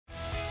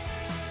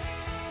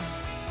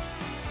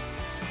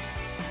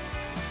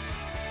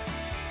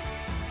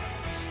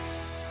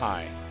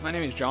Hi, my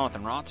name is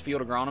Jonathan Rotz,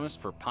 Field Agronomist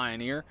for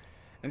Pioneer,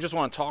 and just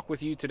want to talk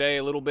with you today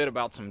a little bit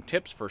about some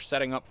tips for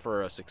setting up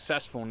for a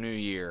successful new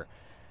year.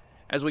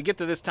 As we get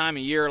to this time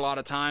of year, a lot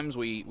of times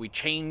we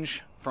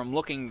change from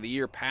looking the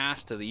year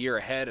past to the year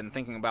ahead and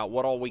thinking about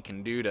what all we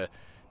can do to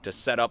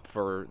set up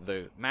for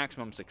the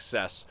maximum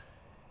success.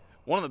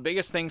 One of the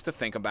biggest things to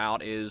think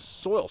about is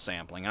soil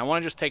sampling. I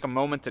want to just take a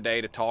moment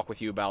today to talk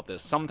with you about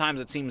this.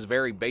 Sometimes it seems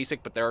very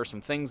basic, but there are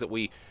some things that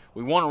we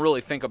want to really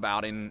think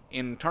about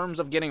in terms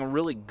of getting a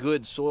really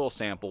good soil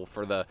sample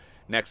for the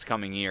next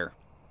coming year.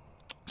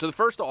 So the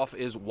first off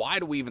is, why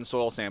do we even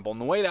soil sample? And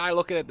the way that I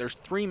look at it, there's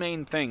three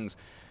main things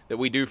that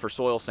we do for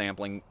soil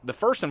sampling. The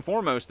first and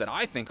foremost that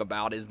I think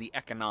about is the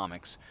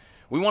economics.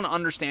 We want to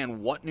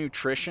understand what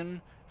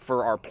nutrition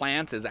for our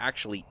plants is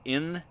actually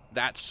in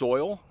that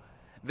soil.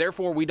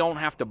 Therefore, we don't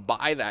have to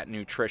buy that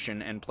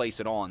nutrition and place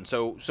it on.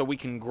 So we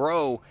can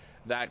grow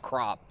that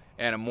crop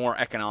at a more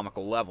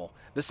economical level.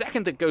 The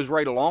second that goes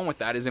right along with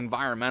that is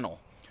environmental.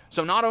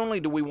 So not only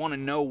do we want to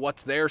know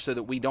what's there so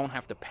that we don't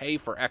have to pay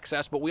for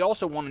excess, but we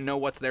also want to know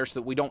what's there so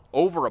that we don't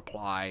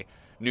over-apply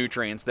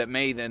nutrients that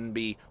may then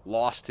be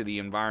lost to the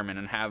environment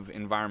and have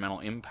environmental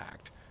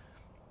impact.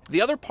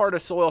 The other part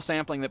of soil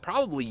sampling that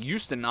probably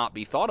used to not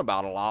be thought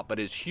about a lot, but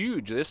is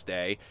huge this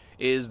day,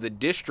 is the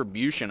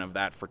distribution of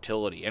that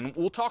fertility. And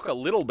we'll talk a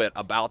little bit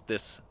about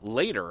this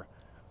later.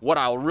 What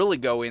I'll really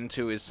go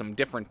into is some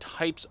different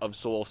types of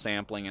soil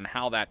sampling and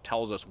how that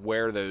tells us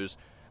where those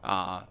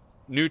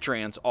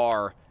nutrients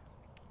are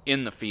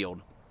in the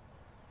field.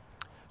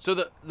 So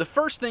the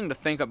first thing to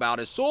think about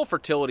is soil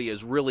fertility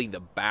is really the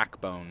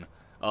backbone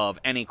of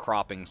any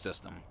cropping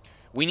system.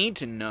 We need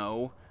to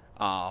know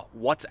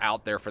what's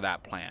out there for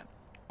that plant.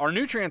 Our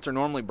nutrients are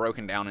normally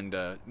broken down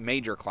into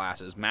major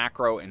classes,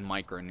 macro and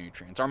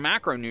micronutrients. Our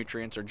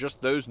macronutrients are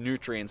just those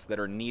nutrients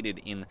that are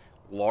needed in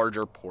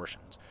larger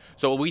portions.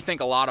 So we think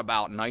a lot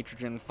about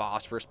nitrogen,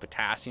 phosphorus,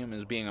 potassium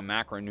as being a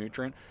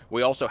macronutrient.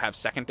 We also have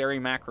secondary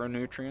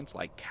macronutrients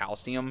like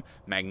calcium,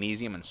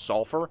 magnesium, and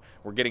sulfur.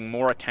 We're getting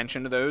more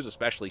attention to those,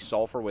 especially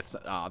sulfur with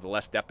the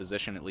less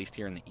deposition, at least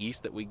here in the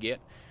east, that we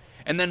get.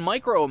 And then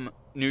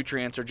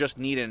micronutrients are just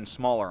needed in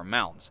smaller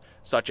amounts,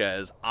 such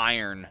as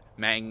iron,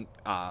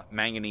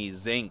 manganese,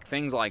 zinc,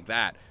 things like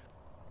that.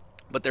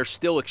 But they're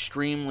still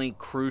extremely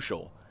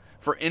crucial.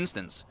 For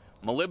instance,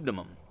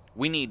 molybdenum.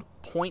 We need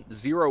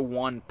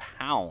 0.01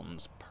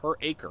 pounds per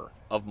acre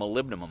of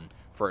molybdenum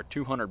for a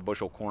 200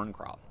 bushel corn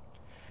crop.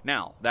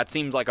 Now, that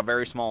seems like a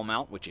very small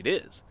amount, which it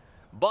is.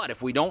 But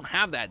if we don't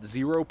have that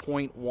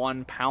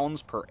 0.1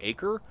 pounds per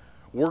acre,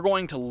 we're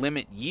going to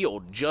limit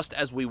yield just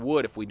as we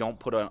would if we don't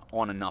put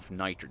on enough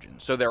nitrogen.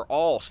 So they're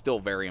all still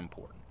very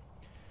important.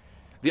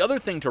 The other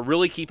thing to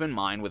really keep in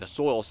mind with a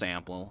soil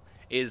sample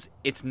is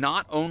it's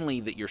not only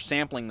that you're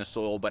sampling the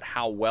soil, but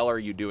how well are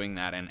you doing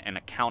that and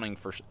accounting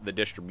for the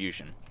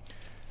distribution.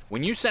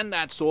 When you send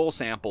that soil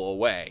sample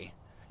away,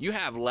 you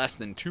have less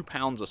than 2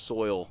 pounds of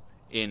soil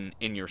in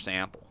your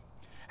sample.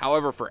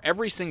 However, for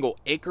every single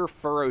acre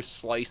furrow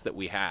slice that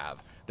we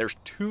have, there's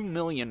 2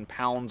 million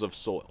pounds of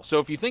soil. So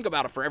if you think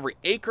about it, for every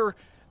acre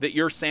that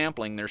you're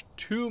sampling, there's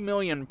 2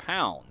 million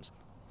pounds,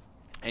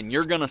 and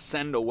you're going to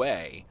send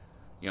away,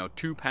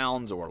 2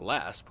 pounds or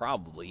less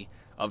probably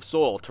of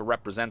soil to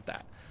represent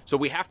that. So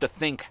we have to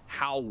think,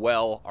 how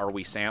well are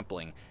we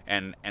sampling,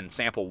 and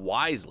sample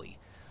wisely.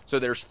 So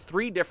there's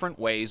 3 different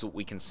ways that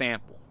we can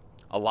sample.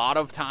 A lot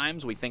of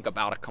times we think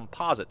about a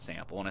composite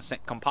sample, and a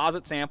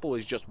composite sample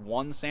is just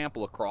one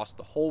sample across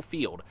the whole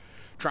field,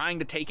 trying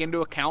to take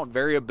into account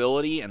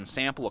variability and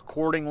sample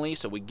accordingly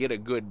so we get a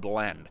good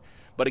blend.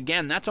 But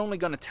again, that's only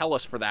going to tell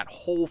us for that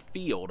whole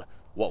field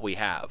what we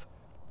have.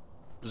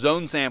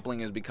 Zone sampling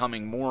is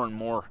becoming more and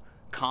more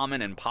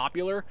common and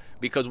popular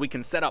because we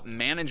can set up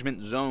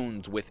management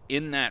zones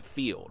within that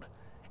field.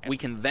 And we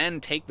can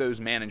then take those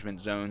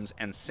management zones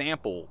and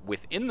sample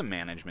within the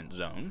management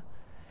zone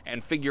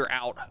and figure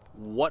out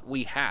what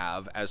we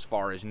have as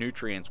far as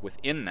nutrients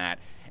within that,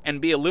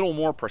 and be a little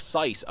more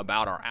precise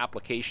about our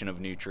application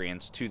of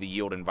nutrients to the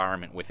yield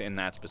environment within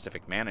that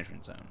specific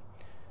management zone.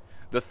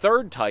 The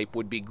third type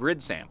would be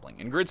grid sampling,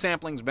 and grid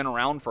sampling's been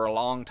around for a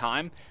long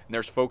time, and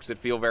there's folks that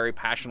feel very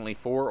passionately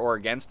for or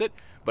against it,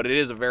 but it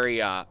is a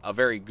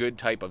very good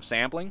type of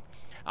sampling.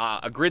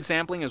 A grid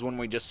sampling is when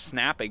we just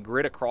snap a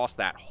grid across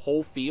that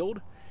whole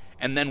field,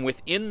 and then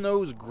within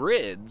those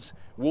grids,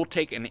 we'll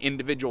take an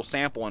individual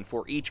sample, and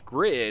for each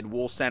grid,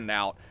 we'll send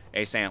out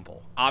a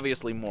sample.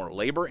 Obviously more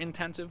labor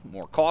intensive,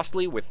 more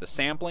costly with the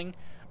sampling,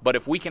 but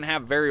if we can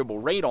have variable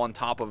rate on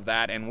top of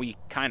that and we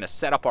kind of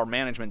set up our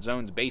management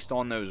zones based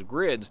on those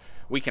grids,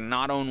 we can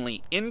not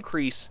only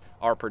increase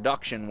our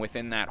production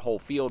within that whole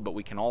field, but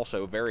we can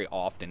also very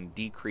often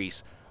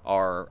decrease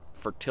our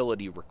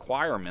fertility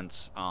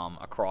requirements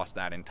across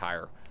that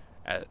entire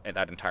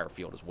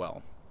field as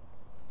well.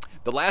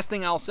 The last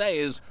thing I'll say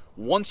is,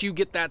 once you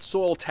get that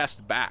soil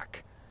test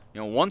back,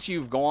 once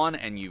you've gone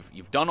and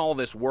you've done all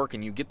this work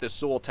and you get this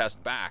soil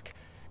test back,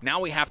 now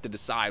we have to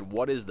decide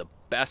what is the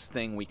best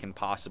thing we can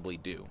possibly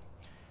do.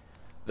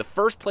 The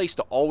first place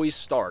to always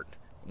start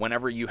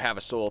whenever you have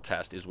a soil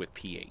test is with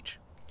pH.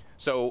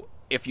 So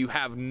if you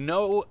have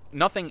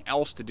nothing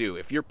else to do,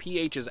 if your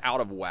pH is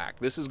out of whack,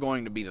 this is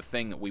going to be the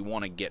thing that we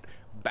want to get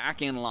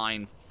back in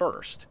line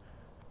first,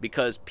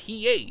 because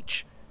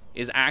pH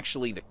is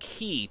actually the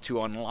key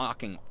to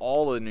unlocking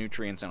all the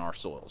nutrients in our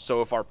soil.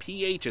 So if our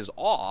pH is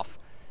off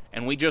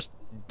and we just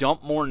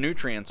dump more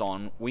nutrients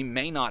on, we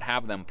may not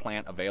have them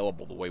plant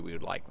available the way we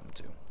would like them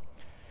to.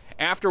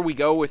 After we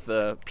go with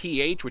the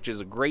pH, which is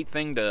a great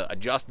thing to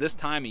adjust this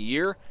time of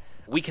year,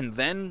 we can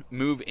then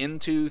move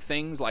into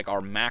things like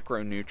our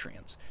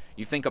macronutrients.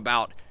 You think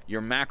about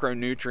your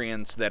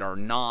macronutrients that are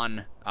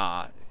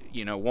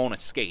won't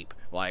escape,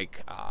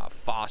 like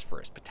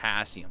phosphorus,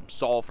 potassium,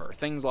 sulfur,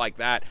 things like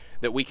that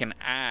we can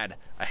add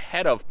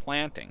ahead of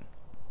planting.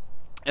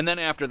 And then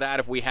after that,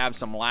 if we have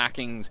some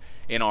lackings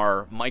in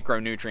our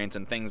micronutrients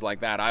and things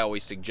like that, I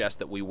always suggest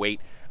that we wait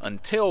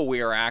until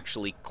we are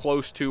actually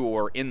close to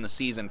or in the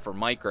season for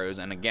micros,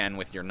 and again,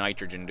 with your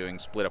nitrogen, doing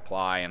split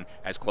apply and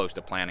as close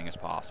to planting as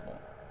possible.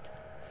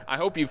 I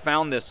hope you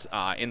found this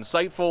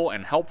insightful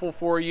and helpful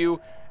for you,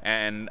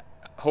 and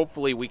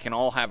hopefully we can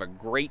all have a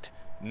great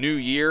new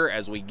year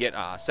as we get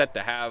set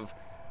to have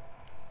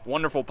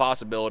wonderful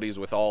possibilities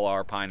with all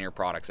our Pioneer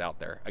products out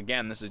there.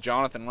 Again, this is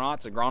Jonathan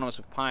Rotz, agronomist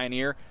with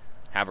Pioneer.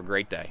 Have a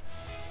great day.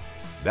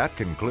 That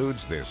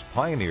concludes this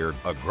Pioneer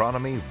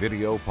Agronomy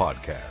video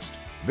podcast.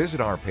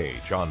 Visit our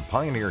page on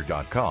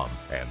pioneer.com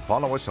and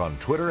follow us on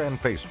Twitter and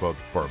Facebook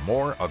for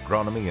more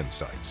agronomy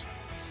insights.